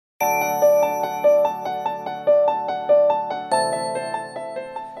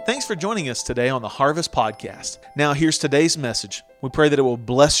Thanks for joining us today on the Harvest Podcast. Now, here's today's message. We pray that it will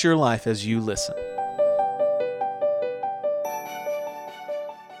bless your life as you listen.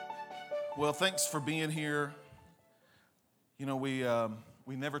 Well, thanks for being here. You know, we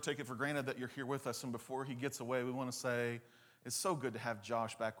never take it for granted that you're here with us, and before he gets away, we want to say it's so good to have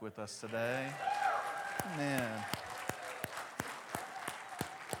Josh back with us today. Man.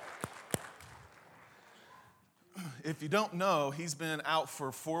 If you don't know, he's been out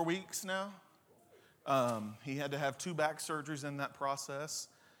for 4 weeks now. He had to have 2 back surgeries in that process,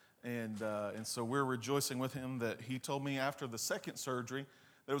 and so we're rejoicing with him that he told me after the second surgery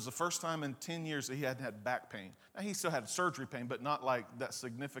that it was the first time in 10 years that he hadn't had back pain. Now, he still had surgery pain, but not like that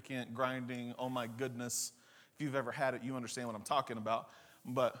significant grinding, oh my goodness. If you've ever had it, you understand what I'm talking about.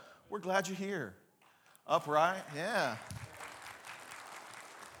 But we're glad you're here. Upright, yeah.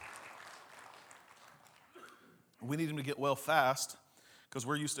 We need him to get well fast because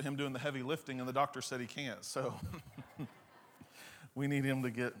we're used to him doing the heavy lifting, and the doctor said he can't. So we need him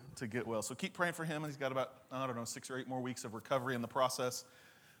to get well. So keep praying for him. He's got about, 6 or 8 more weeks of recovery in the process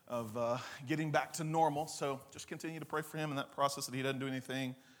of getting back to normal. So just continue to pray for him in that process that he doesn't do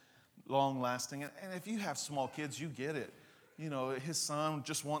anything long-lasting. And if you have small kids, you get it. You know, his son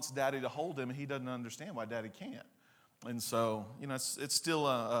just wants daddy to hold him, and he doesn't understand why daddy can't. And so, you know, it's still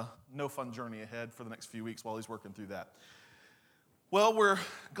a no fun journey ahead for the next few weeks while he's working through that. Well, we're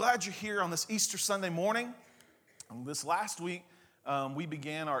glad you're here on this Easter Sunday morning. This last week, we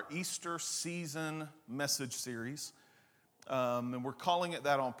began our Easter season message series. And we're calling it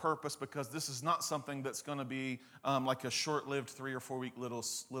that on purpose because this is not something that's going to be like a short-lived 3 or 4 week little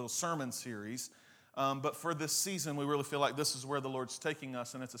sermon series. But for this season, we really feel like this is where the Lord's taking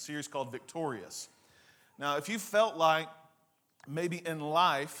us, and it's a series called Victorious. Now, if you felt like maybe in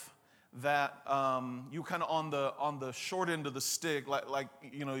life that you were kind of on the short end of the stick, like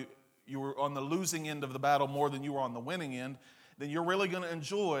you know you were on the losing end of the battle more than you were on the winning end, then you're really going to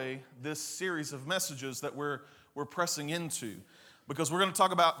enjoy this series of messages that we're pressing into, because we're going to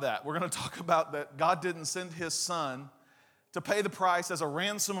talk about that. We're going to talk about that God didn't send His Son to pay the price as a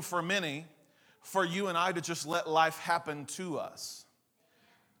ransom for many for you and I to just let life happen to us.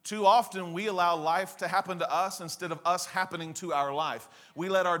 Too often, we allow life to happen to us instead of us happening to our life. We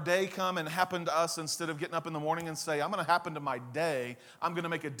let our day come and happen to us instead of getting up in the morning and say, I'm going to happen to my day. I'm going to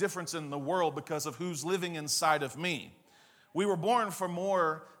make a difference in the world because of who's living inside of me. We were born for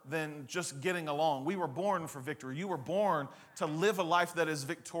more than just getting along. We were born for victory. You were born to live a life that is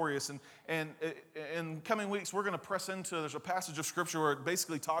victorious. And in coming weeks, we're going to press into, there's a passage of Scripture where it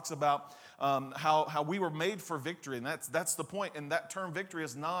basically talks about how we were made for victory. And that's the point. And that term victory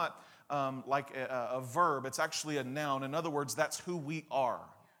is not like a verb. It's actually a noun. In other words, that's who we are.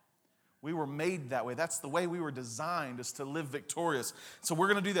 We were made that way. That's the way we were designed, is to live victorious. So we're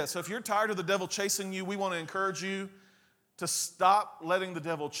going to do that. So if you're tired of the devil chasing you, we want to encourage you to stop letting the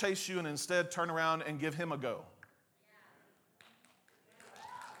devil chase you and instead turn around and give him a go.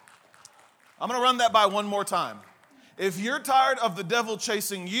 I'm going to run that by one more time. If you're tired of the devil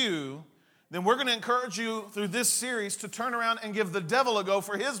chasing you, then we're going to encourage you through this series to turn around and give the devil a go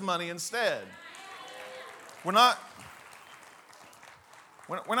for his money instead. We're not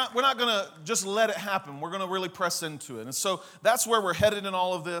going to just let it happen. We're going to really press into it. And so that's where we're headed in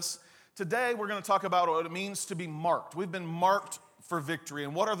all of this. Today, we're going to talk about what it means to be marked. We've been marked for victory.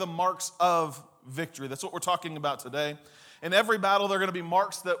 And what are the marks of victory? That's what we're talking about today. In every battle, there are going to be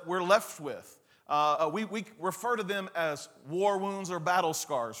marks that we're left with. We refer to them as war wounds or battle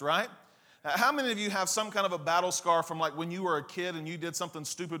scars, right? How many of you have some kind of a battle scar from like when you were a kid and you did something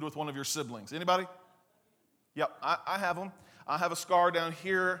stupid with one of your siblings? Anybody? Yep, I have them. I have a scar down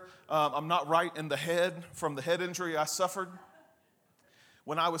here. I'm not right in the head from the head injury I suffered.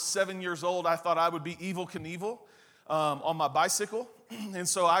 When I was 7 years old, I thought I would be Evel Knievel on my bicycle. And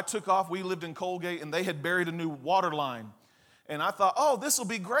so I took off. We lived in Colgate, and they had buried a new water line. And I thought, oh, this will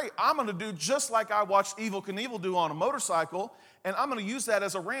be great. I'm going to do just like I watched Evel Knievel do on a motorcycle, and I'm going to use that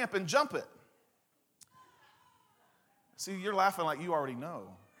as a ramp and jump it. See, you're laughing like you already know.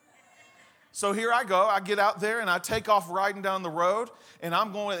 So here I go. I get out there and I take off riding down the road, and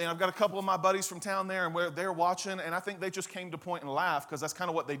I'm going, and I've got a couple of my buddies from town there, and they're watching, and I think they just came to point and laugh because that's kind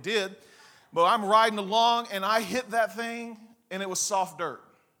of what they did. But I'm riding along, and I hit that thing, and it was soft dirt.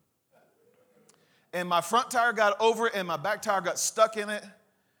 And my front tire got over it, and my back tire got stuck in it,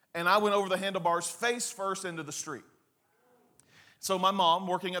 and I went over the handlebars face first into the street. So my mom,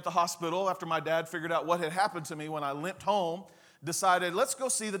 working at the hospital after my dad figured out what had happened to me when I limped home, decided, let's go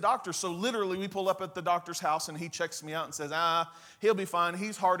see the doctor. So literally, we pull up at the doctor's house, and he checks me out and says, he'll be fine.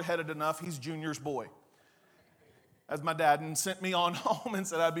 He's hard-headed enough. He's Junior's boy. as my dad, and sent me on home and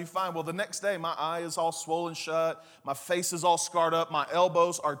said I'd be fine. Well, the next day, my eye is all swollen shut. My face is all scarred up. My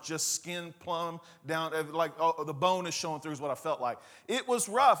elbows are just skin plumb down. Like the bone is showing through is what I felt like. It was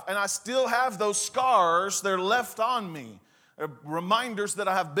rough, and I still have those scars. They're left on me. Reminders that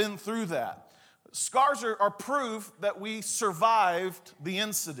I have been through that. Scars are proof that we survived the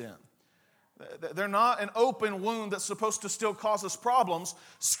incident. They're not an open wound that's supposed to still cause us problems.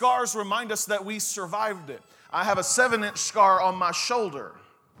 Scars remind us that we survived it. I have a 7-inch scar on my shoulder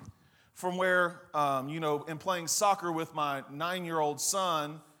from where, in playing soccer with my 9-year-old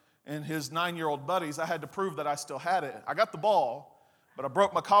son and his 9-year-old buddies, I had to prove that I still had it. I got the ball, but I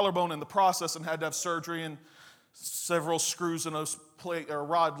broke my collarbone in the process and had to have surgery, and several screws in a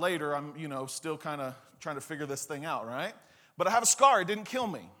rod later, I'm, still kind of trying to figure this thing out, right? But I have a scar. It didn't kill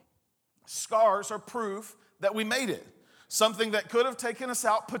me. Scars are proof that we made it. Something that could have taken us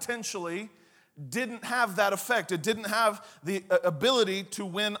out potentially didn't have that effect. It didn't have the ability to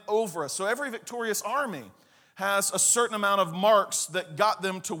win over us. So every victorious army has a certain amount of marks that got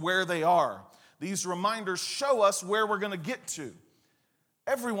them to where they are. These reminders show us where we're going to get to.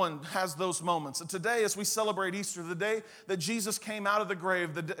 Everyone has those moments. And today, as we celebrate Easter, the day that Jesus came out of the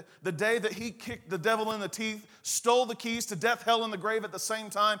grave, the day that he kicked the devil in the teeth, stole the keys to death, hell, and the grave at the same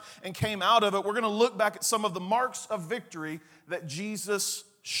time, and came out of it, we're going to look back at some of the marks of victory that Jesus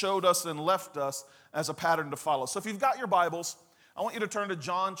showed us and left us as a pattern to follow. So if you've got your Bibles, I want you to turn to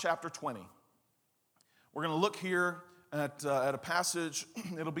John chapter 20. We're going to look here at a passage.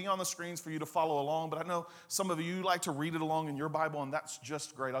 It'll be on the screens for you to follow along, but I know some of you like to read it along in your Bible, and that's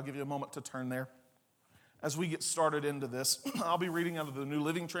just great. I'll give you a moment to turn there. As we get started into this, I'll be reading out of the New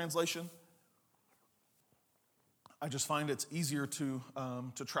Living Translation. I just find it's easier to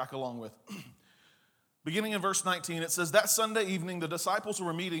track along with. Beginning in verse 19, it says, "That Sunday evening, the disciples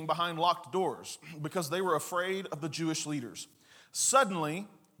were meeting behind locked doors because they were afraid of the Jewish leaders. Suddenly,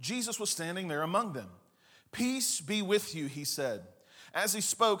 Jesus was standing there among them. 'Peace be with you,' he said. As he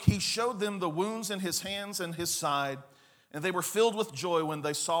spoke, he showed them the wounds in his hands and his side, and they were filled with joy when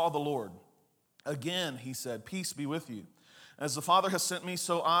they saw the Lord. Again, he said, 'Peace be with you. As the Father has sent me,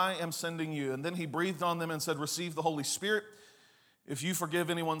 so I am sending you.' And then he breathed on them and said, 'Receive the Holy Spirit. If you forgive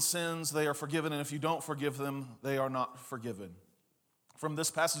anyone's sins, they are forgiven, and if you don't forgive them, they are not forgiven.'" From this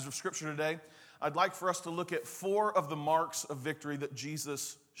passage of Scripture today, I'd like for us to look at 4 of the marks of victory that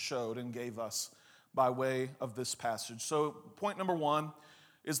Jesus showed and gave us by way of this passage. So point number 1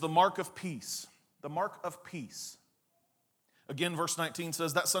 is the mark of peace. The mark of peace. Again, verse 19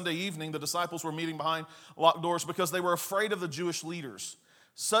 says, "That Sunday evening, the disciples were meeting behind locked doors because they were afraid of the Jewish leaders.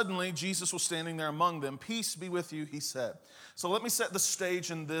 Suddenly, Jesus was standing there among them. 'Peace be with you,' he said." So let me set the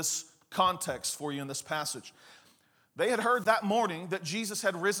stage in this context for you in this passage. They had heard that morning that Jesus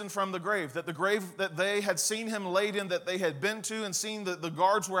had risen from the grave that they had seen him laid in, that they had been to and seen that the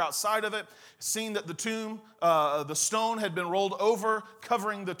guards were outside of it, seen that the tomb, the stone had been rolled over,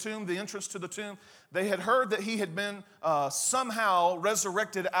 covering the tomb, the entrance to the tomb. They had heard that he had been somehow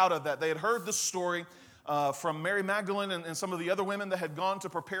resurrected out of that. They had heard the story from Mary Magdalene and some of the other women that had gone to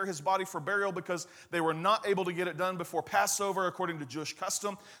prepare his body for burial because they were not able to get it done before Passover according to Jewish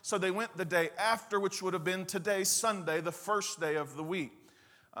custom. So they went the day after, which would have been today, Sunday, the first day of the week.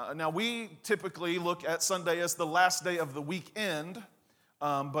 Now we typically look at Sunday as the last day of the weekend,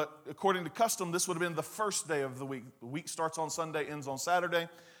 but according to custom, this would have been the first day of the week. The week starts on Sunday, ends on Saturday.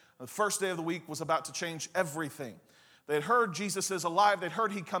 The first day of the week was about to change everything. They had heard Jesus is alive. They'd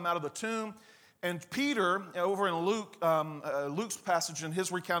heard he'd come out of the tomb. And Peter, over in Luke's passage in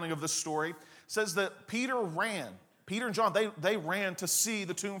his recounting of this story, says that Peter ran. Peter and John, they ran to see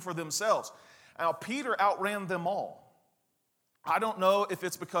the tomb for themselves. Now, Peter outran them all. I don't know if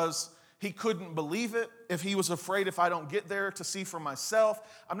it's because he couldn't believe it, if he was afraid if I don't get there to see for myself.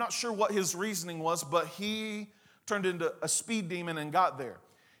 I'm not sure what his reasoning was, but he turned into a speed demon and got there.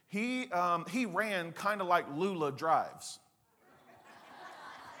 He ran kind of like Lula drives.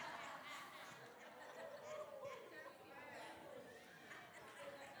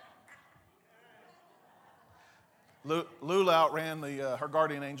 Lula outran her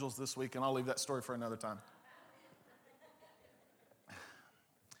guardian angels this week, and I'll leave that story for another time.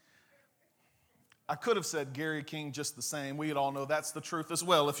 I could have said Gary King just the same. We all know that's the truth as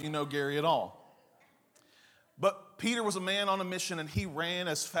well if you know Gary at all. But Peter was a man on a mission, and he ran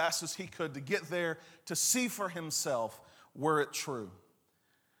as fast as he could to get there to see for himself were it true.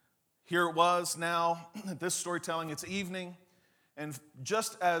 Here it was now, this storytelling, it's evening. And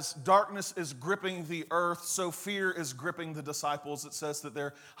just as darkness is gripping the earth, so fear is gripping the disciples. It says that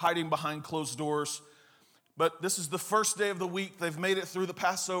they're hiding behind closed doors. But this is the first day of the week. They've made it through the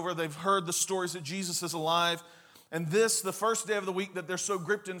Passover. They've heard the stories that Jesus is alive. And this, the first day of the week that they're so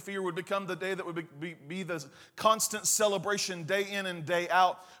gripped in fear, would become the day that would be the constant celebration day in and day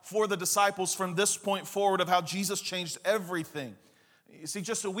out for the disciples from this point forward of how Jesus changed everything. You see,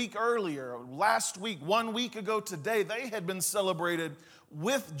 just a week earlier, last week, 1 week ago today, they had been celebrated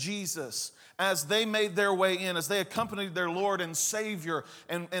with Jesus as they made their way in, as they accompanied their Lord and Savior,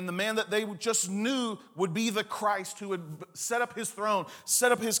 and the man that they just knew would be the Christ who would set up his throne,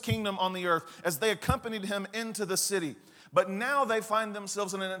 set up his kingdom on the earth, as they accompanied him into the city. But now they find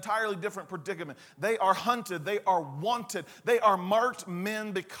themselves in an entirely different predicament. They are hunted, they are wanted, they are marked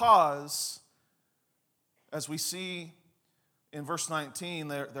men because, as we see in verse 19,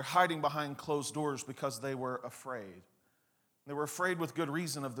 they're hiding behind closed doors because they were afraid. They were afraid with good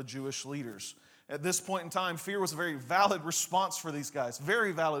reason of the Jewish leaders. At this point in time, fear was a very valid response for these guys.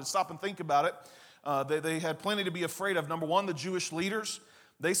 Very valid. Stop and think about it. They had plenty to be afraid of. Number one, the Jewish leaders.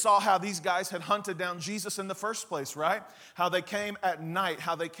 They saw how these guys had hunted down Jesus in the first place, right? How they came at night,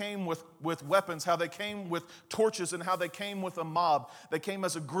 how they came with weapons, how they came with torches, and how they came with a mob. They came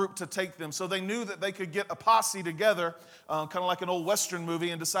as a group to take them. So they knew that they could get a posse together, kind of like an old Western movie,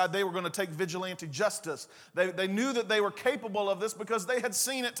 and decide they were going to take vigilante justice. They knew that they were capable of this because they had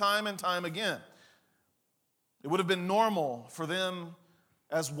seen it time and time again. It would have been normal for them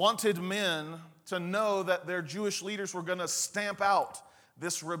as wanted men to know that their Jewish leaders were going to stamp out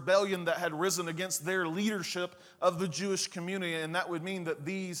this rebellion that had risen against their leadership of the Jewish community, and that would mean that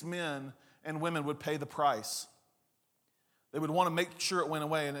these men and women would pay the price. They would want to make sure it went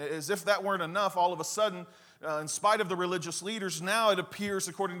away. And as if that weren't enough, all of a sudden, in spite of the religious leaders, now it appears,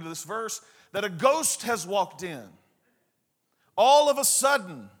 according to this verse, that a ghost has walked in. All of a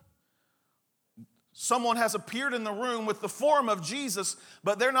sudden, someone has appeared in the room with the form of Jesus,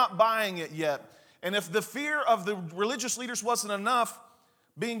 but they're not buying it yet. And if the fear of the religious leaders wasn't enough,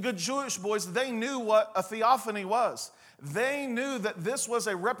 being good Jewish boys, they knew what a theophany was. They knew that this was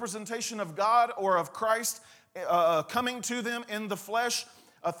a representation of God or of Christ coming to them in the flesh.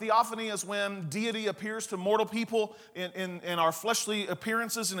 A theophany is when deity appears to mortal people in our fleshly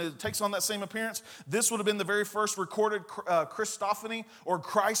appearances, and it takes on that same appearance. This would have been the very first recorded Christophany, or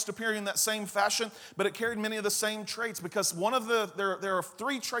Christ appearing in that same fashion, but it carried many of the same traits, because there are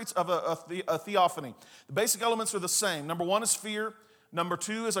three traits of a theophany. The basic elements are the same. Number one is fear. Number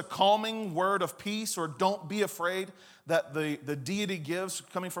two is a calming word of peace, or don't be afraid, that the deity gives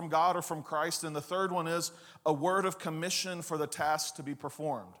coming from God or from Christ. And the third one is a word of commission for the task to be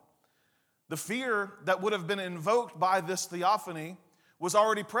performed. The fear that would have been invoked by this theophany was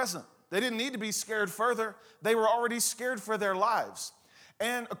already present. They didn't need to be scared further. They were already scared for their lives.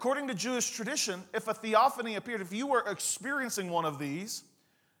 And according to Jewish tradition, if a theophany appeared, if you were experiencing one of these,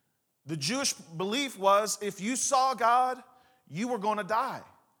 the Jewish belief was if you saw God, you were going to die.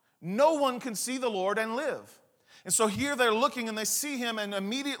 No one can see the Lord and live. And so here they're looking and they see him, and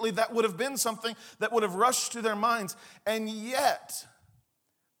immediately that would have been something that would have rushed to their minds. And yet,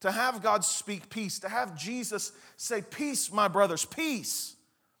 to have God speak peace, to have Jesus say, "Peace, my brothers, peace,"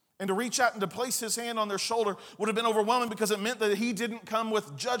 and to reach out and to place his hand on their shoulder would have been overwhelming, because it meant that he didn't come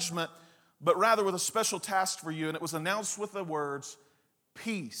with judgment, but rather with a special task for you. And it was announced with the words,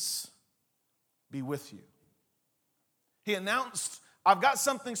 "Peace be with you." He announced, "I've got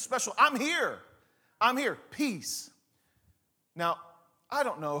something special. I'm here. I'm here. Peace." Now, I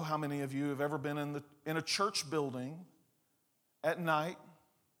don't know how many of you have ever been in a church building at night,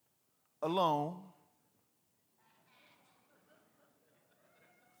 alone,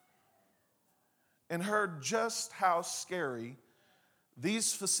 and heard just how scary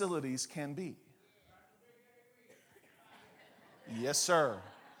these facilities can be. Yes, sir.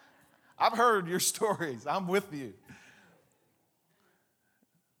 I've heard your stories. I'm with you.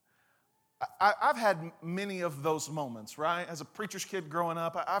 I've had many of those moments, right? As a preacher's kid growing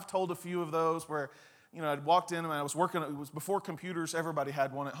up, I've told a few of those where, I'd walked in and I was working. It was before computers. Everybody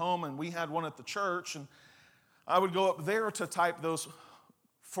had one at home, and we had one at the church. And I would go up there to type those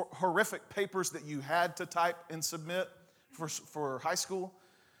horrific papers that you had to type and submit for high school.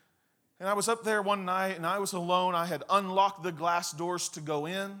 And I was up there one night, and I was alone. I had unlocked the glass doors to go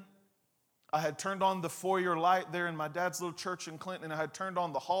in. I had turned on the foyer light there in my dad's little church in Clinton, and I had turned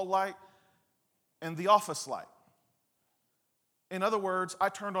on the hall light and the office light. In other words, I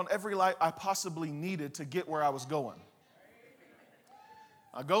turned on every light I possibly needed to get where I was going.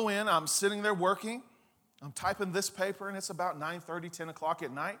 I go in, I'm sitting there working, I'm typing this paper, and it's about 9:30, 10 o'clock at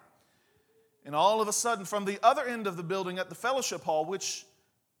night. And all of a sudden, from the other end of the building at the fellowship hall, which,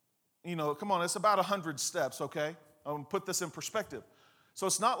 come on, it's about 100 steps, okay? I'm going to put this in perspective. So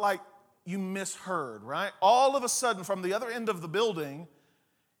it's not like you misheard, right? All of a sudden, from the other end of the building,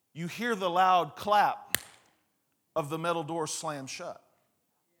 you hear the loud clap of the metal door slammed shut.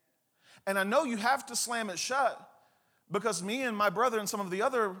 And I know you have to slam it shut because me and my brother and some of the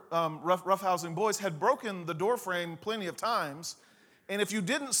other roughhousing boys had broken the door frame plenty of times. And if you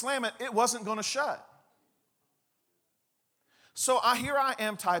didn't slam it, it wasn't going to shut. So here I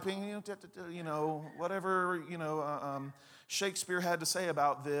am typing, whatever, Shakespeare had to say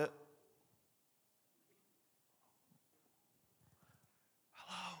about this.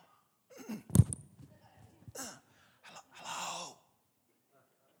 Hello.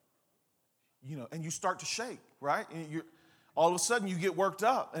 And you start to shake, right? And all of a sudden you get worked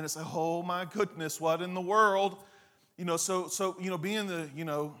up, and it's like, oh my goodness, what in the world? So being the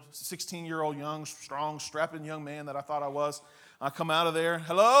 16-year-old young, strong, strapping young man that I thought I was, I come out of there,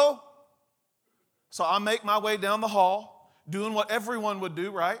 hello? So I make my way down the hall, doing what everyone would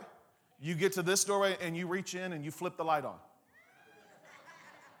do, right? You get to this doorway and you reach in and you flip the light on.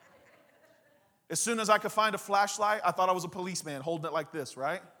 As soon as I could find a flashlight, I thought I was a policeman holding it like this,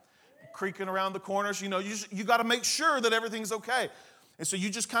 right? Creaking around the corners, you got to make sure that everything's okay. And so you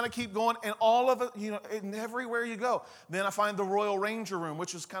just kind of keep going, and all of it, and everywhere you go. Then I find the Royal Ranger Room,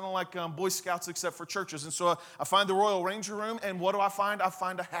 which is kind of like Boy Scouts except for churches. And so I find the Royal Ranger Room, and what do I find? I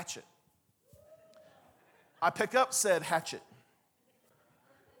find a hatchet. I pick up said hatchet.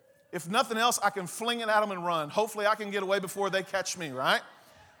 If nothing else, I can fling it at them and run. Hopefully I can get away before they catch me, right?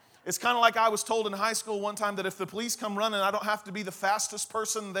 It's kind of like I was told in high school one time that if the police come running, I don't have to be the fastest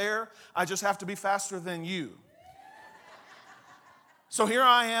person there. I just have to be faster than you. So here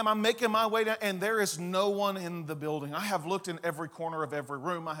I am, I'm making my way down, and there is no one in the building. I have looked in every corner of every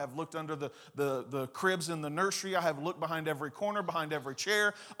room. I have looked under the cribs in the nursery. I have looked behind every corner, behind every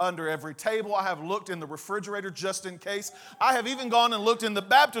chair, under every table. I have looked in the refrigerator just in case. I have even gone and looked in the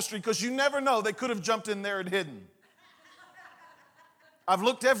baptistry because you never know, they could have jumped in there and hidden. I've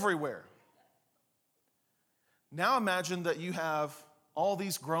looked everywhere. Now imagine that you have all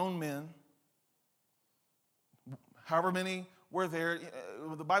these grown men, however many were there.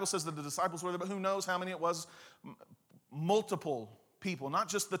 The Bible says that the disciples were there, but who knows how many it was? Multiple people, not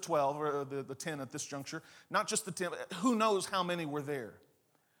just the 12 or the 10 at this juncture, not just the 10. Who knows how many were there?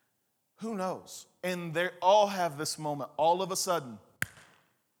 Who knows? And they all have this moment. All of a sudden,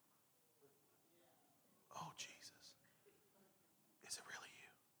 oh, Jesus, is it really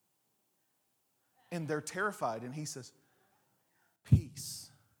you? And they're terrified, and he says, peace,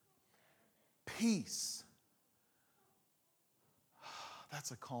 peace.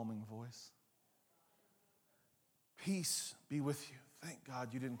 That's a calming voice. Peace be with you. Thank God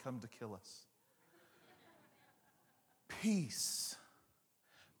you didn't come to kill us. Peace.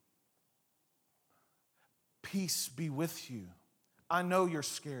 Peace be with you. I know you're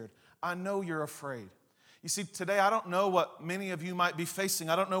scared. I know you're afraid. You see, today I don't know what many of you might be facing.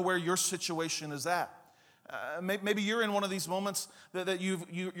 I don't know where your situation is at. Maybe you're in one of these moments that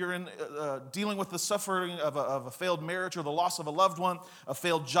you're in dealing with the suffering of a failed marriage or the loss of a loved one, a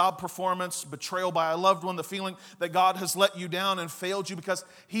failed job performance, betrayal by a loved one, the feeling that God has let you down and failed you because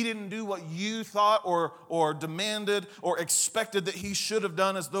he didn't do what you thought or demanded or expected that he should have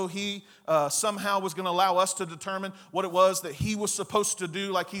done, as though he somehow was going to allow us to determine what it was that he was supposed to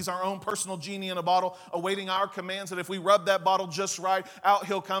do, like he's our own personal genie in a bottle awaiting our commands, that if we rub that bottle just right, out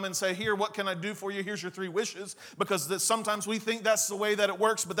he'll come and say, here, what can I do for you? Here's your 3 wishes. Because sometimes we think that's the way that it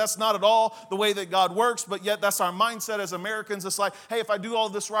works, but that's not at all the way that God works. But yet that's our mindset as Americans. It's like, hey, if I do all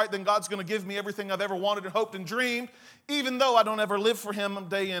this right, then God's going to give me everything I've ever wanted and hoped and dreamed, even though I don't ever live for him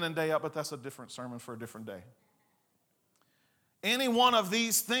day in and day out. But that's a different sermon for a different day. Any one of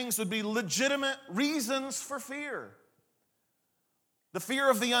these things would be legitimate reasons for fear. The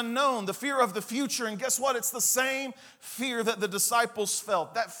fear of the unknown, the fear of the future. And guess what? It's the same fear that the disciples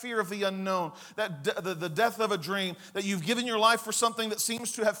felt. That fear of the unknown, the death of a dream, that you've given your life for something that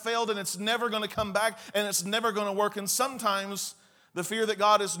seems to have failed and it's never going to come back and it's never going to work. And sometimes the fear that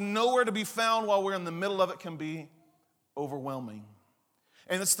God is nowhere to be found while we're in the middle of it can be overwhelming.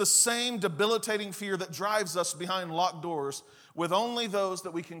 And it's the same debilitating fear that drives us behind locked doors with only those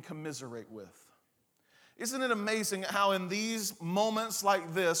that we can commiserate with. Isn't it amazing how in these moments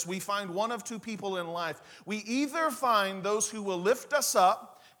like this, we find one of 2 people in life. We either find those who will lift us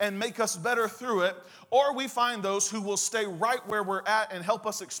up and make us better through it, or we find those who will stay right where we're at and help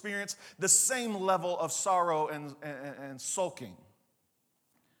us experience the same level of sorrow and sulking.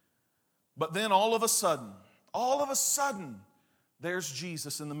 But then all of a sudden, there's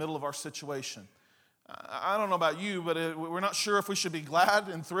Jesus in the middle of our situation. I don't know about you, but we're not sure if we should be glad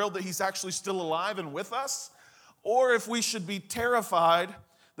and thrilled that he's actually still alive and with us, or if we should be terrified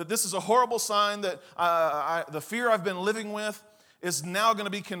that this is a horrible sign, that the fear I've been living with is now going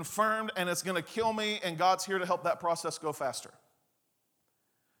to be confirmed and it's going to kill me, and God's here to help that process go faster.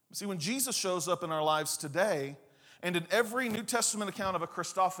 See, when Jesus shows up in our lives today, and in every New Testament account of a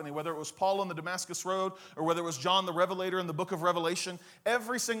Christophany, whether it was Paul on the Damascus Road or whether it was John the Revelator in the book of Revelation,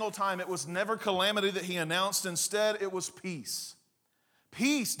 every single time it was never calamity that he announced. Instead, it was peace.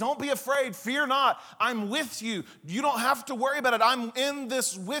 Peace. Don't be afraid. Fear not. I'm with you. You don't have to worry about it. I'm in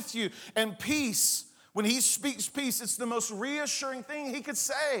this with you. And peace, when he speaks peace, it's the most reassuring thing he could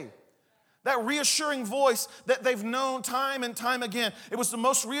say. That reassuring voice that they've known time and time again. It was the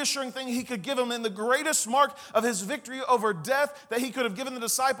most reassuring thing he could give them, and the greatest mark of his victory over death that he could have given the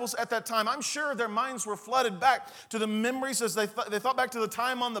disciples at that time. I'm sure their minds were flooded back to the memories as they thought back to the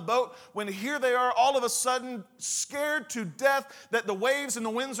time on the boat when here they are all of a sudden scared to death that the waves and the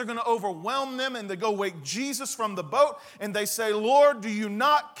winds are going to overwhelm them, and they go wake Jesus from the boat and they say, Lord, do you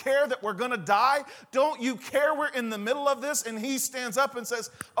not care that we're going to die? Don't you care we're in the middle of this? And he stands up and says,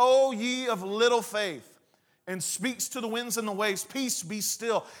 oh, ye of little faith, and speaks to the winds and the waves, peace, be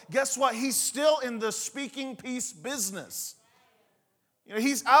still. Guess what? He's still in the speaking peace business. You know,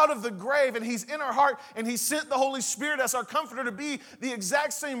 he's out of the grave and he's in our heart, and he sent the Holy Spirit as our comforter to be the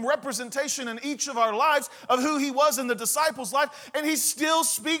exact same representation in each of our lives of who he was in the disciples' life, and he still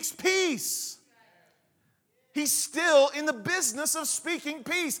speaks peace. He's still in the business of speaking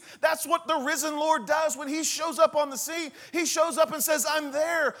peace. That's what the risen Lord does when he shows up on the scene. He shows up and says, I'm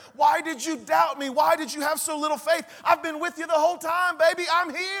there. Why did you doubt me? Why did you have so little faith? I've been with you the whole time, baby.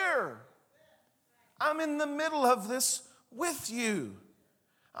 I'm here. I'm in the middle of this with you.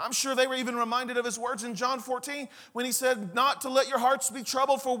 I'm sure they were even reminded of his words in John 14 when he said, not to let your hearts be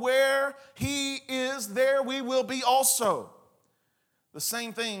troubled, for where he is, there we will be also. The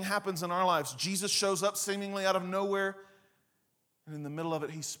same thing happens in our lives. Jesus shows up seemingly out of nowhere, and in the middle of it,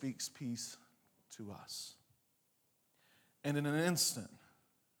 he speaks peace to us. And in an instant,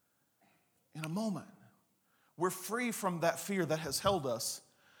 in a moment, we're free from that fear that has held us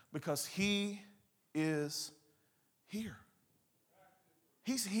because he is here.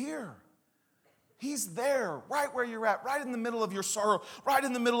 He's here. He's there, right where you're at, right in the middle of your sorrow, right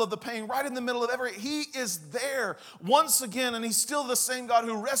in the middle of the pain, right in the middle of He is there once again, and he's still the same God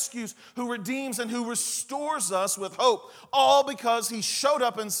who rescues, who redeems, and who restores us with hope, all because he showed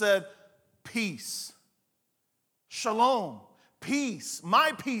up and said, peace, shalom, peace,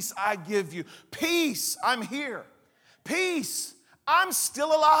 my peace I give you, peace, I'm here, peace, I'm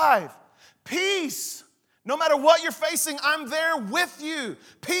still alive, peace, no matter what you're facing, I'm there with you.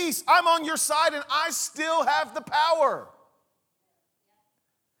 Peace, I'm on your side and I still have the power.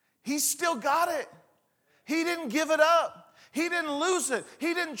 He still got it. He didn't give it up. He didn't lose it.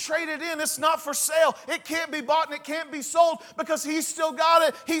 He didn't trade it in. It's not for sale. It can't be bought and it can't be sold because he still got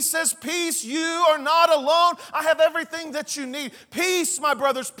it. He says, peace, you are not alone. I have everything that you need. Peace, my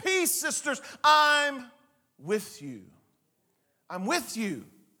brothers. Peace, sisters. I'm with you. I'm with you.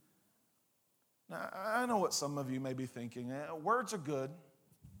 Now, I know what some of you may be thinking. Words are good.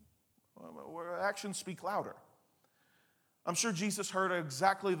 Actions speak louder. I'm sure Jesus heard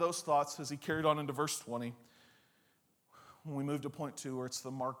exactly those thoughts as he carried on into verse 20. When we move to point 2, where it's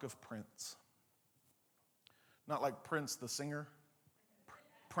the mark of Prince. Not like Prince the singer.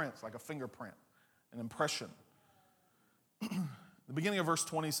 Prince, like a fingerprint, an impression. The beginning of verse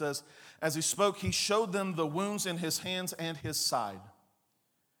 20 says, as he spoke, he showed them the wounds in his hands and his side.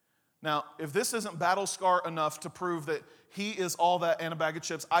 Now, if this isn't battle scar enough to prove that he is all that and a bag of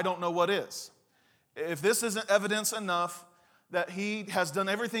chips, I don't know what is. If this isn't evidence enough that he has done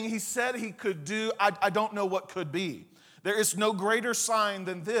everything he said he could do, I don't know what could be. There is no greater sign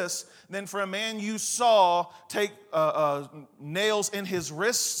than this, than for a man you saw take nails in his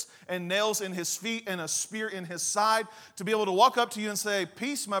wrists and nails in his feet and a spear in his side to be able to walk up to you and say,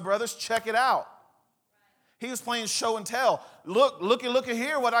 peace, my brothers, check it out. He was playing show and tell. Look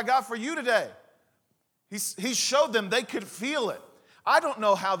here what I got for you today. He showed them. They could feel it. I don't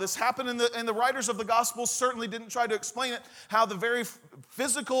know how this happened, and the writers of the Gospels certainly didn't try to explain it, how the very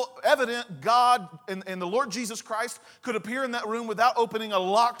physical, evident God and the Lord Jesus Christ could appear in that room without opening a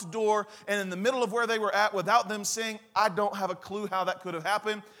locked door and in the middle of where they were at without them saying, I don't have a clue how that could have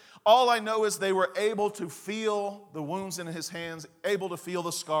happened. All I know is they were able to feel the wounds in his hands, able to feel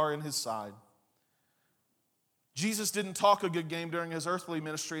the scar in his side. Jesus didn't talk a good game during his earthly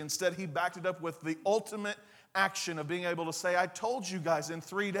ministry. Instead, he backed it up with the ultimate action of being able to say, I told you guys in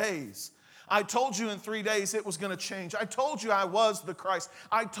 3 days. I told you in 3 days it was going to change. I told you I was the Christ.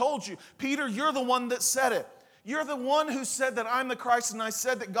 I told you. Peter, you're the one that said it. You're the one who said that I'm the Christ, and I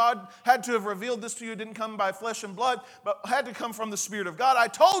said that God had to have revealed this to you. It didn't come by flesh and blood, but had to come from the Spirit of God. I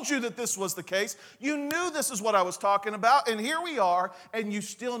told you that this was the case. You knew this is what I was talking about, and here we are, and you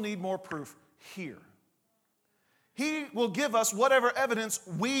still need more proof. Here. He will give us whatever evidence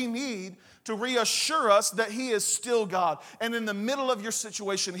we need to reassure us that He is still God. And in the middle of your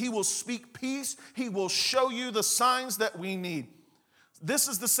situation, He will speak peace. He will show you the signs that we need. This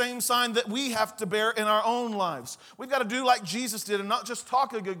is the same sign that we have to bear in our own lives. We've got to do like Jesus did and not just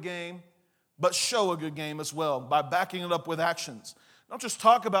talk a good game, but show a good game as well by backing it up with actions. Don't just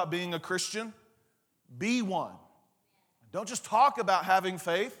talk about being a Christian, be one. Don't just talk about having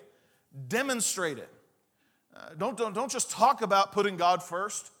faith, demonstrate it. Don't just talk about putting God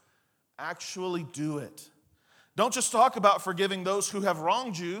first, actually do it. Don't just talk about forgiving those who have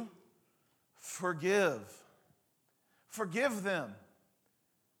wronged you, forgive. Forgive them.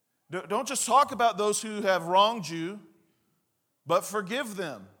 Don't just talk about those who have wronged you, but forgive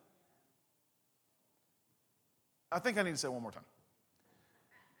them. I think I need to say it one more time.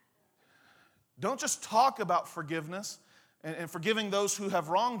 Don't just talk about forgiveness and forgiving those who have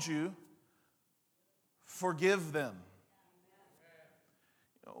wronged you, forgive them.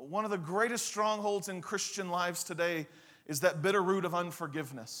 One of the greatest strongholds in Christian lives today is that bitter root of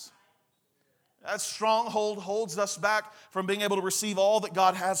unforgiveness. That stronghold holds us back from being able to receive all that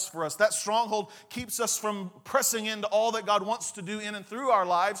God has for us. That stronghold keeps us from pressing into all that God wants to do in and through our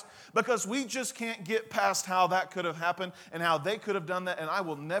lives because we just can't get past how that could have happened and how they could have done that, and I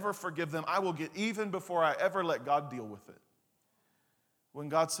will never forgive them. I will get even before I ever let God deal with it. When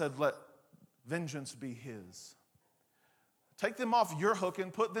God said, let vengeance be His. Take them off your hook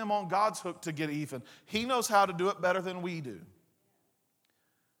and put them on God's hook to get even. He knows how to do it better than we do.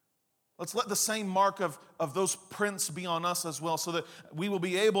 Let's let the same mark of those prints be on us as well so that we will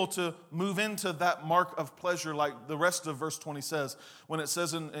be able to move into that mark of pleasure like the rest of verse 20 says. When it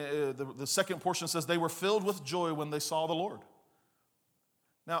says in the second portion says, they were filled with joy when they saw the Lord.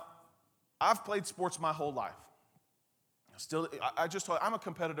 Now, I've played sports my whole life. I'm a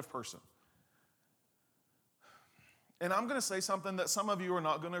competitive person. And I'm going to say something that some of you are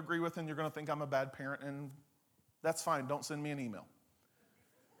not going to agree with and you're going to think I'm a bad parent, and that's fine. Don't send me an email.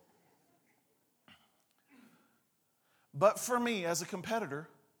 But for me, as a competitor,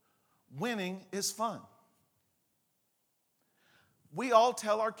 winning is fun. We all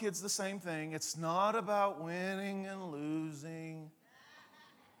tell our kids the same thing. It's not about winning and losing.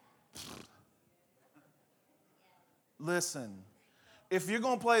 Listen, if you're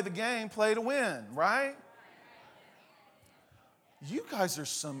going to play the game, play to win, right? You guys are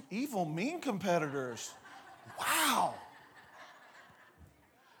some evil, mean competitors. Wow.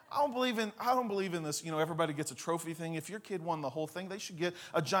 I don't believe in this, everybody gets a trophy thing. If your kid won the whole thing, they should get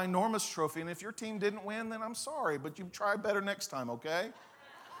a ginormous trophy. And if your team didn't win, then I'm sorry, but you try better next time, okay?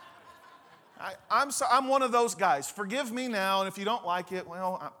 I'm one of those guys. Forgive me now, and if you don't like it,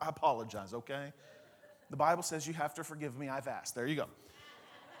 well, I apologize, okay? The Bible says you have to forgive me. I've asked. There you go.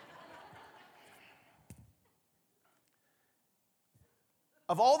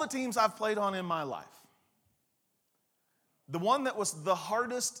 Of all the teams I've played on in my life, the one that was the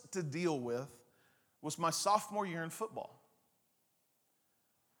hardest to deal with was my sophomore year in football.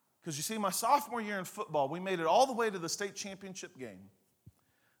 Because you see, my sophomore year in football, we made it all the way to the state championship game.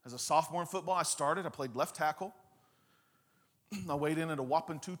 As a sophomore in football, I played left tackle. I weighed in at a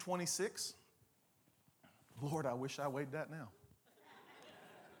whopping 226. Lord, I wish I weighed that now.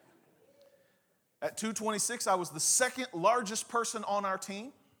 At 226, I was the second largest person on our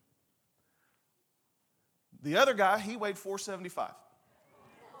team. The other guy, he weighed 475.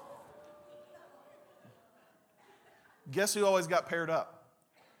 Guess who always got paired up?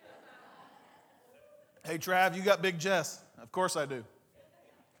 Hey, Trav, you got Big Jess. Of course I do.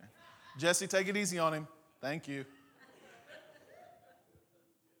 Okay. Jesse, take it easy on him. Thank you.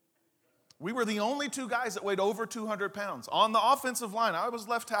 We were the only two guys that weighed over 200 pounds. On the offensive line, I was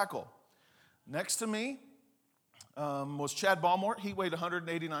left tackle. Next to me was Chad Ballmort. He weighed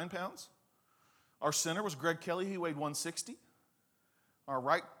 189 pounds. Our center was Greg Kelly. He weighed 160. Our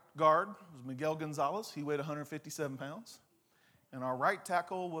right guard was Miguel Gonzalez. He weighed 157 pounds. And our right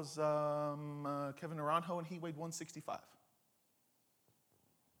tackle was Kevin Naranjo, and he weighed 165.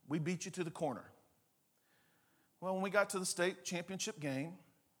 We beat you to the corner. Well, when we got to the state championship game,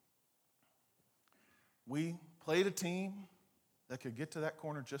 we played a team that could get to that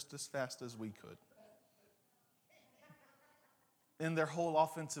corner just as fast as we could. And their whole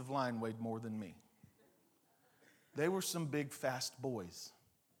offensive line weighed more than me. They were some big, fast boys.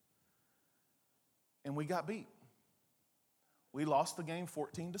 And we got beat. We lost the game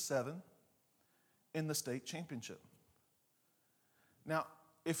 14-7. in the state championship. Now,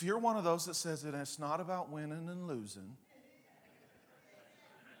 if you're one of those that says that it's not about winning and losing,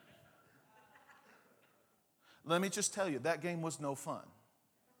 let me just tell you, that game was no fun.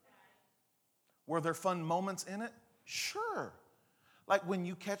 Were there fun moments in it? Sure. Like when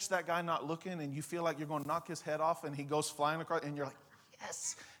you catch that guy not looking and you feel like you're going to knock his head off and he goes flying across and you're like,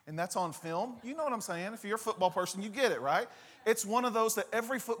 yes. And that's on film. You know what I'm saying. If you're a football person, you get it, right? It's one of those that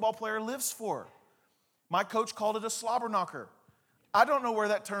every football player lives for. My coach called it a slobber knocker. I don't know where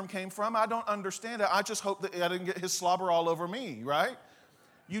that term came from. I don't understand it. I just hope that I didn't get his slobber all over me, right?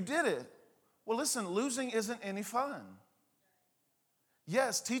 You did it. Well, listen, losing isn't any fun.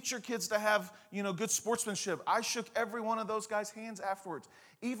 Yes, teach your kids to have, good sportsmanship. I shook every one of those guys' hands afterwards.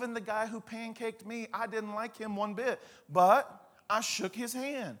 Even the guy who pancaked me, I didn't like him one bit. But I shook his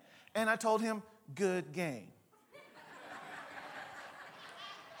hand. And I told him, good game.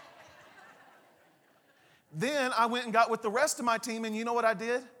 Then I went and got with the rest of my team, and you know what I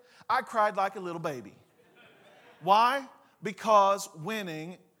did? I cried like a little baby. Why? Because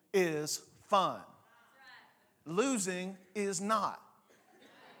winning is fun. Losing is not.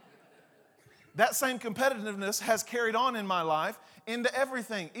 That same competitiveness has carried on in my life into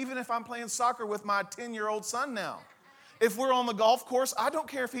everything. Even if I'm playing soccer with my 10-year-old son now. If we're on the golf course, I don't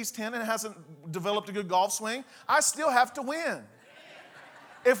care if he's 10 and hasn't developed a good golf swing. I still have to win.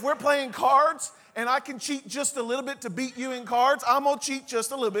 If we're playing cards and I can cheat just a little bit to beat you in cards, I'm going to cheat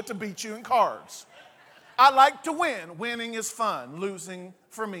just a little bit to beat you in cards. I like to win. Winning is fun. Losing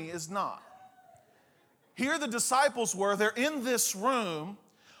for me is not. Here the disciples were. They're in this room.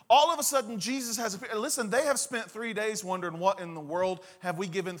 All of a sudden, Jesus has appeared. Listen, they have spent 3 days wondering what in the world have we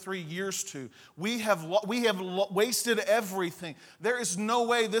given 3 years to. We have wasted everything. There is no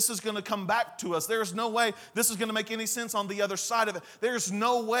way this is going to come back to us. There is no way this is going to make any sense on the other side of it. There is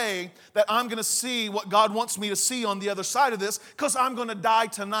no way that I'm going to see what God wants me to see on the other side of this because I'm going to die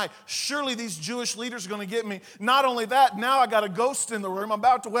tonight. Surely these Jewish leaders are going to get me. Not only that, now I got a ghost in the room. I'm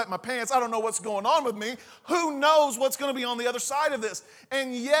about to wet my pants. I don't know what's going on with me. Who knows what's going to be on the other side of this?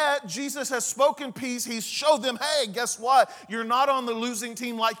 And yet, Jesus has spoken peace. He's showed them, hey, guess what? You're not on the losing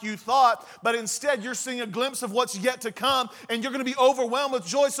team like you thought, but instead you're seeing a glimpse of what's yet to come, and you're going to be overwhelmed with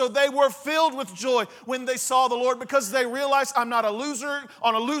joy. So they were filled with joy when they saw the Lord because they realized I'm not a loser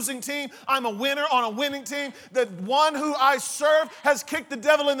on a losing team. I'm a winner on a winning team. The one who I serve has kicked the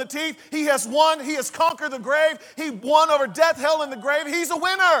devil in the teeth. He has won. He has conquered the grave. He won over death, hell, and the grave. He's a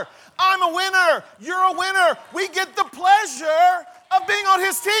winner. I'm a winner. You're a winner. We get the pleasure of being on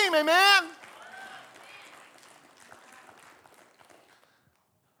his team, amen?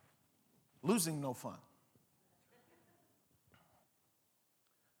 Losing, no fun.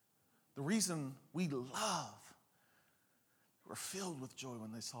 The reason we were filled with joy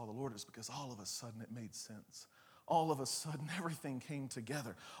when they saw the Lord is because all of a sudden it made sense. All of a sudden everything came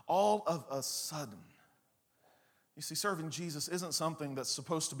together. All of a sudden. You see, serving Jesus isn't something that's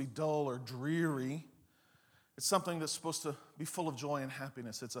supposed to be dull or dreary. It's something that's supposed to be full of joy and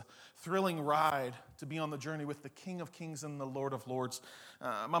happiness. It's a thrilling ride to be on the journey with the King of Kings and the Lord of Lords.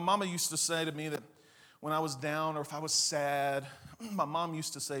 My mama used to say to me that when I was down or if I was sad, my mom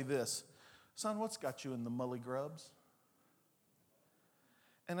used to say this, son, what's got you in the mully grubs?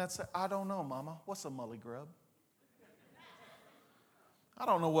 And I'd say, I don't know, Mama. What's a mully grub? I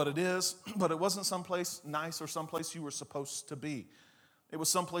don't know what it is, but it wasn't someplace nice or someplace you were supposed to be. It was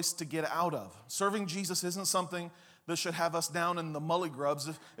someplace to get out of. Serving Jesus isn't something that should have us down in the mully grubs.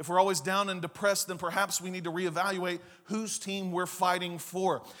 If we're always down and depressed, then perhaps we need to reevaluate whose team we're fighting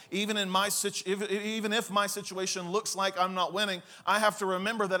for. Even if my situation looks like I'm not winning, I have to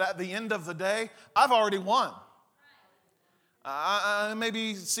remember that at the end of the day, I've already won. I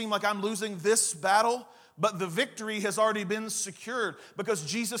maybe seem like I'm losing this battle, but the victory has already been secured because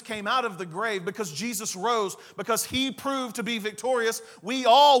Jesus came out of the grave, because Jesus rose, because he proved to be victorious. We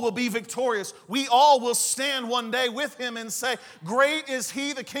all will be victorious. We all will stand one day with him and say, great is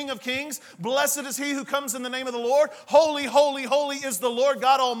he, the King of Kings. Blessed is he who comes in the name of the Lord. Holy, holy, holy is the Lord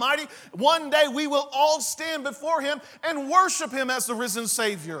God Almighty. One day we will all stand before him and worship him as the risen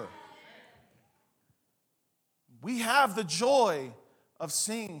Savior. We have the joy of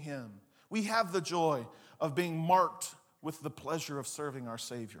seeing him. We have the joy of being marked with the pleasure of serving our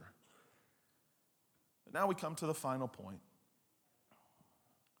Savior. But now we come to the final point.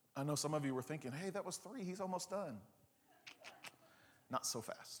 I know some of you were thinking, hey, that was 3. He's almost done. Not so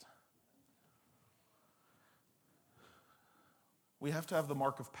fast. We have to have the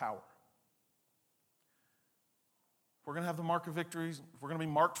mark of power. If we're going to have the mark of victory, if we're going to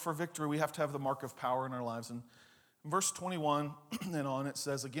be marked for victory, we have to have the mark of power in our lives. And Verse 21 and on, it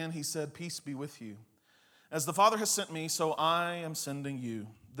says, again, he said, peace be with you. As the Father has sent me, so I am sending you.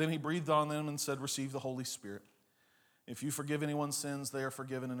 Then he breathed on them and said, receive the Holy Spirit. If you forgive anyone's sins, they are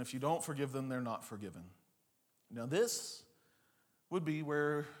forgiven. And if you don't forgive them, they're not forgiven. Now this would be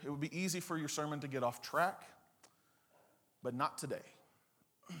where it would be easy for your sermon to get off track, but not today.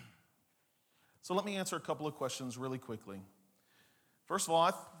 So let me answer a couple of questions really quickly. First of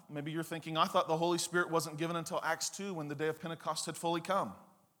all, maybe you're thinking, I thought the Holy Spirit wasn't given until Acts 2 when the day of Pentecost had fully come.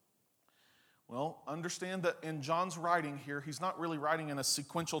 Well, understand that in John's writing here, he's not really writing in a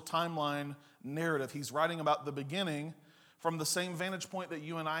sequential timeline narrative. He's writing about the beginning from the same vantage point that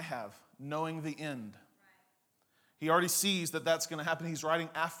you and I have, knowing the end. He already sees that that's going to happen. He's writing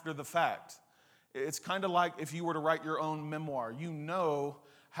after the fact. It's kind of like if you were to write your own memoir. You know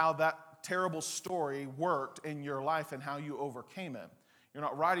how that terrible story worked in your life and how you overcame it. You're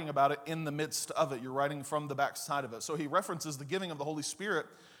not writing about it in the midst of it. You're writing from the backside of it. So he references the giving of the Holy Spirit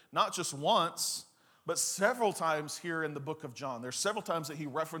not just once, but several times here in the book of John. There's several times that he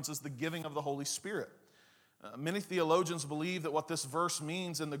references the giving of the Holy Spirit. Many theologians believe that what this verse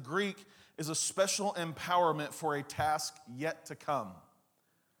means in the Greek is a special empowerment for a task yet to come.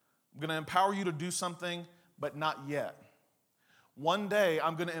 I'm going to empower you to do something, but not yet. One day,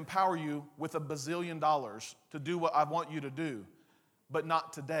 I'm going to empower you with $1 bazillion to do what I want you to do, but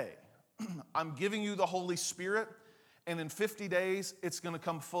not today. I'm giving you the Holy Spirit, and in 50 days, it's going to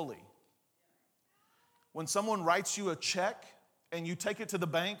come fully. When someone writes you a check and you take it to the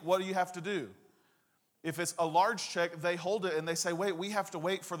bank, what do you have to do? If it's a large check, they hold it and they say, wait, we have to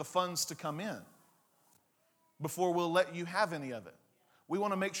wait for the funds to come in before we'll let you have any of it. We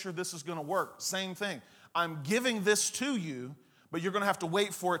want to make sure this is going to work. Same thing. I'm giving this to you, but you're going to have to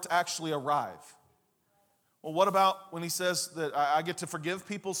wait for it to actually arrive. Well, what about when he says that I get to forgive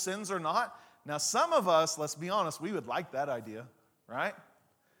people's sins or not? Now, some of us, let's be honest, we would like that idea, right?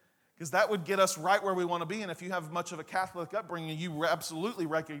 Because that would get us right where we want to be. And if you have much of a Catholic upbringing, you absolutely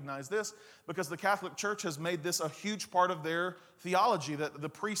recognize this, because the Catholic Church has made this a huge part of their theology, that the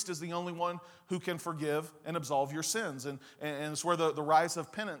priest is the only one who can forgive and absolve your sins. And it's where the rise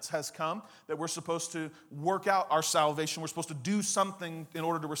of penance has come, that we're supposed to work out our salvation. We're supposed to do something in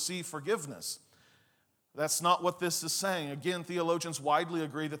order to receive forgiveness. That's not what this is saying. Again, theologians widely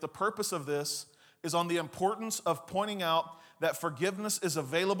agree that the purpose of this is on the importance of pointing out that forgiveness is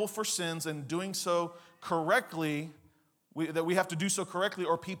available for sins, and doing so correctly, that we have to do so correctly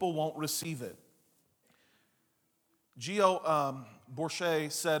or people won't receive it. Gio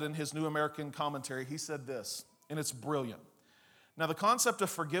Borche said in his New American Commentary, he said this, and it's brilliant. Now, the concept of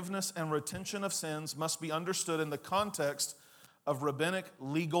forgiveness and retention of sins must be understood in the context of rabbinic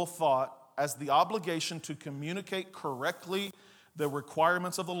legal thought as the obligation to communicate correctly the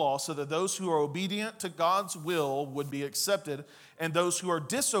requirements of the law, so that those who are obedient to God's will would be accepted and those who are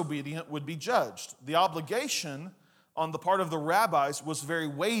disobedient would be judged. The obligation on the part of the rabbis was very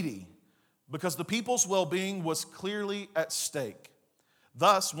weighty because the people's well-being was clearly at stake.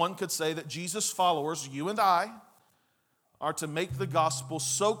 Thus, one could say that Jesus' followers, you and I, are to make the gospel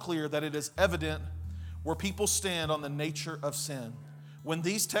so clear that it is evident where people stand on the nature of sin. When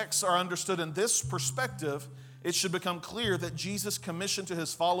these texts are understood in this perspective, it should become clear that Jesus' commission to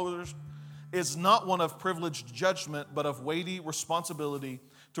his followers is not one of privileged judgment, but of weighty responsibility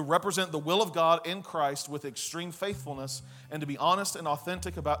to represent the will of God in Christ with extreme faithfulness and to be honest and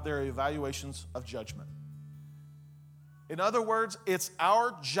authentic about their evaluations of judgment. In other words, it's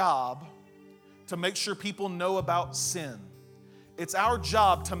our job to make sure people know about sin. It's our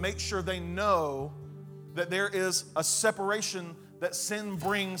job to make sure they know that there is a separation that sin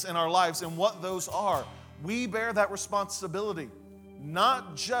brings in our lives and what those are. We bear that responsibility,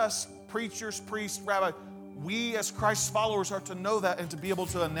 not just preachers, priests, rabbis. We as Christ's followers are to know that and to be able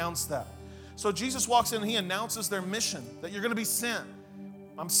to announce that. So Jesus walks in and he announces their mission, that you're going to be sent.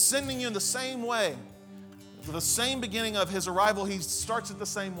 I'm sending you in the same way. The same beginning of his arrival, he starts it the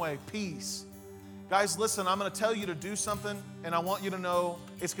same way, peace. Guys, listen, I'm going to tell you to do something, and I want you to know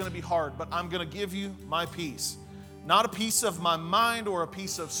it's going to be hard, but I'm going to give you my peace. Not a piece of my mind or a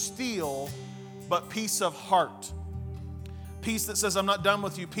piece of steel, but peace of heart. Peace that says I'm not done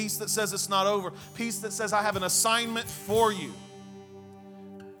with you. Peace that says it's not over. Peace that says I have an assignment for you.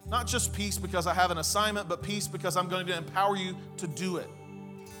 Not just peace because I have an assignment, but peace because I'm going to empower you to do it.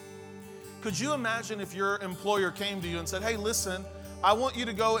 Could you imagine if your employer came to you and said, hey, listen, I want you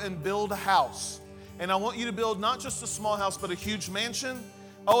to go and build a house. And I want you to build not just a small house, but a huge mansion.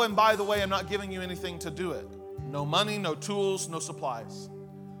 Oh, and by the way, I'm not giving you anything to do it. No money, no tools, no supplies.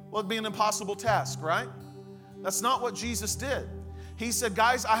 Well, it'd be an impossible task, right? That's not what Jesus did. He said,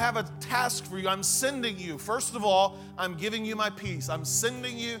 guys, I have a task for you. I'm sending you. First of all, I'm giving you my peace. I'm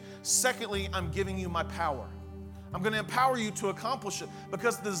sending you. Secondly, I'm giving you my power. I'm going to empower you to accomplish it,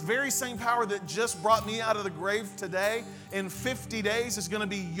 because this very same power that just brought me out of the grave today, in 50 days is going to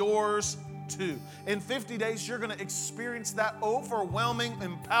be yours too. In 50 days, you're going to experience that overwhelming,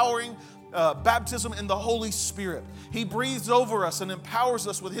 empowering baptism in the Holy Spirit. He breathes over us and empowers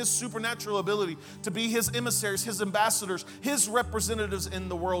us with His supernatural ability to be His emissaries, His ambassadors, His representatives in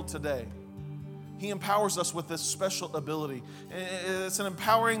the world today. He empowers us with this special ability. It's an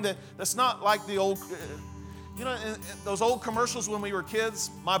empowering that's not like the old, in those old commercials when we were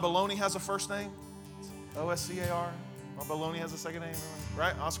kids. My baloney has a first name, O-S-C-A-R. My baloney has a second name,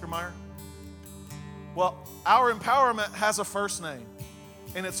 right? Oscar Mayer. Well, our empowerment has a first name,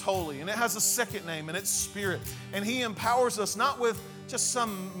 and it's holy, and it has a second name, and it's Spirit. And He empowers us not with just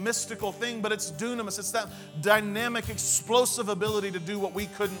some mystical thing, but it's dunamis. It's that dynamic, explosive ability to do what we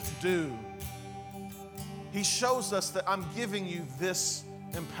couldn't do. He shows us that I'm giving you this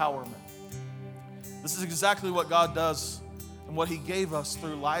empowerment. This is exactly what God does and what He gave us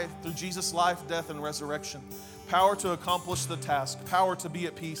through Jesus' life, death, and resurrection. Power to accomplish the task, power to be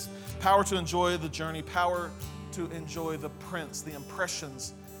at peace, power to enjoy the journey, power to enjoy the prints, the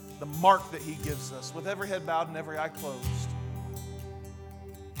impressions, the mark that He gives us, with every head bowed and every eye closed.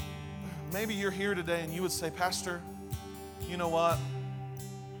 Maybe you're here today and you would say, Pastor, you know what?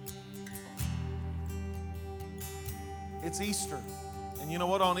 It's Easter. And you know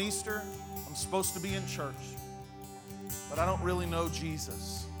what? On Easter, I'm supposed to be in church, but I don't really know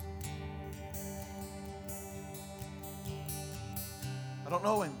Jesus. I don't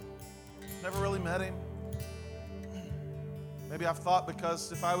know Him. Never really met Him. Maybe I've thought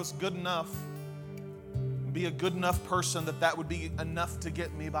because if I was good enough, be a good enough person, that would be enough to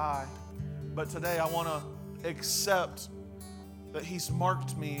get me by. But today I want to accept that He's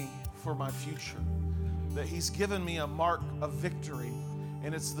marked me for my future, that He's given me a mark of victory,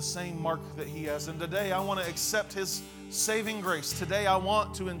 and it's the same mark that He has. And today I want to accept His saving grace. Today I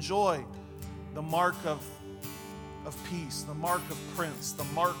want to enjoy the mark of peace, the mark of Prince, the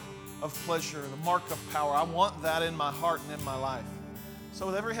mark of pleasure, the mark of power. I want that in my heart and in my life. So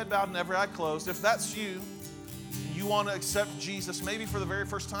with every head bowed and every eye closed, if that's you, you want to accept Jesus, maybe for the very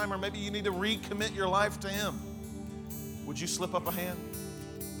first time, or maybe you need to recommit your life to Him, would you slip up a hand?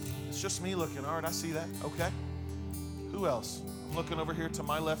 It's just me looking. All right, I see that. Okay. Who else? I'm looking over here to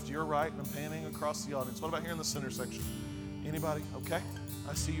my left, your right, and I'm panning across the audience. What about here in the center section? Anybody? Okay.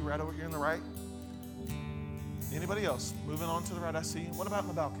 I see you right over here in the right. Anybody else? Moving on to the right, I see you. What about in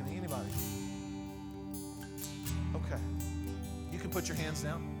the balcony? Anybody? Okay. You can put your hands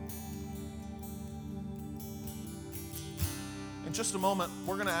down. In just a moment,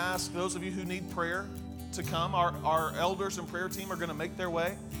 we're going to ask those of you who need prayer to come. Our elders and prayer team are going to make their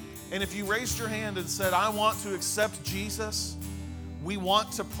way. And if you raised your hand and said, I want to accept Jesus, we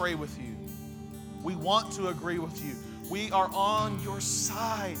want to pray with you. We want to agree with you. We are on your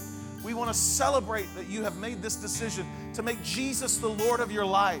side. We want to celebrate that you have made this decision to make Jesus the Lord of your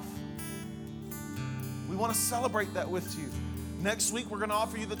life. We want to celebrate that with you. Next week, we're going to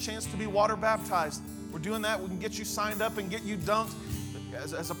offer you the chance to be water baptized. We're doing that. We can get you signed up and get you dunked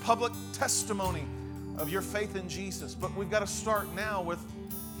as a public testimony of your faith in Jesus. But we've got to start now with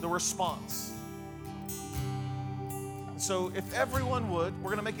the response. So if everyone would,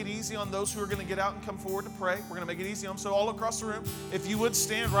 we're going to make it easy on those who are going to get out and come forward to pray. We're going to make it easy on them. So all across the room, if you would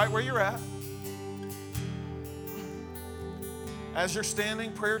stand right where you're at. As you're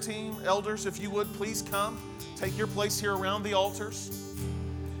standing, prayer team, elders, if you would, please come. Take your place here around the altars.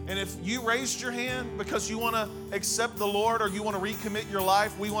 And if you raised your hand because you want to accept the Lord or you want to recommit your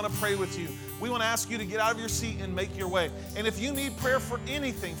life, we want to pray with you. We want to ask you to get out of your seat and make your way. And if you need prayer for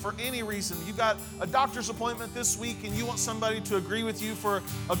anything, for any reason, you got a doctor's appointment this week and you want somebody to agree with you for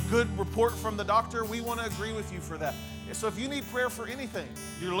a good report from the doctor, we want to agree with you for that. So if you need prayer for anything,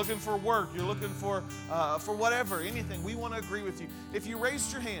 you're looking for work, you're looking for whatever, anything, we want to agree with you. If you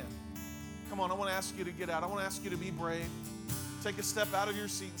raised your hand, come on, I want to ask you to get out. I want to ask you to be brave. Take a step out of your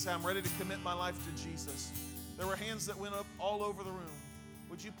seat and say, I'm ready to commit my life to Jesus. There were hands that went up all over the room.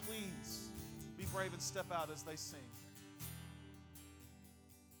 Would you please be brave and step out as they sing?